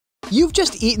You've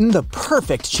just eaten the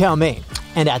perfect chow mein,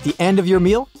 and at the end of your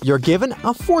meal, you're given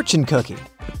a fortune cookie.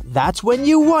 That's when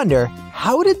you wonder,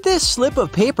 how did this slip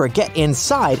of paper get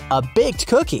inside a baked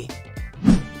cookie?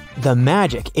 The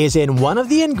magic is in one of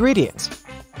the ingredients.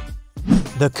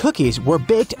 The cookies were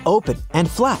baked open and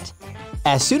flat.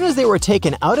 As soon as they were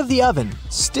taken out of the oven,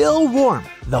 still warm,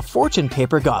 the fortune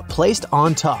paper got placed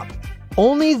on top.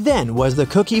 Only then was the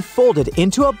cookie folded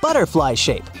into a butterfly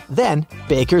shape. Then,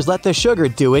 bakers let the sugar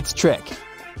do its trick.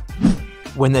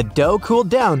 When the dough cooled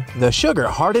down, the sugar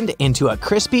hardened into a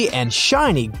crispy and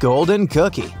shiny golden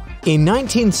cookie. In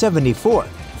 1974,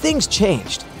 things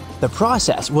changed. The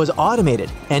process was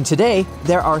automated, and today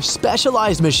there are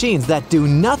specialized machines that do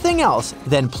nothing else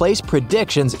than place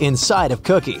predictions inside of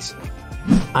cookies.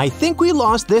 I think we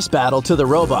lost this battle to the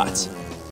robots.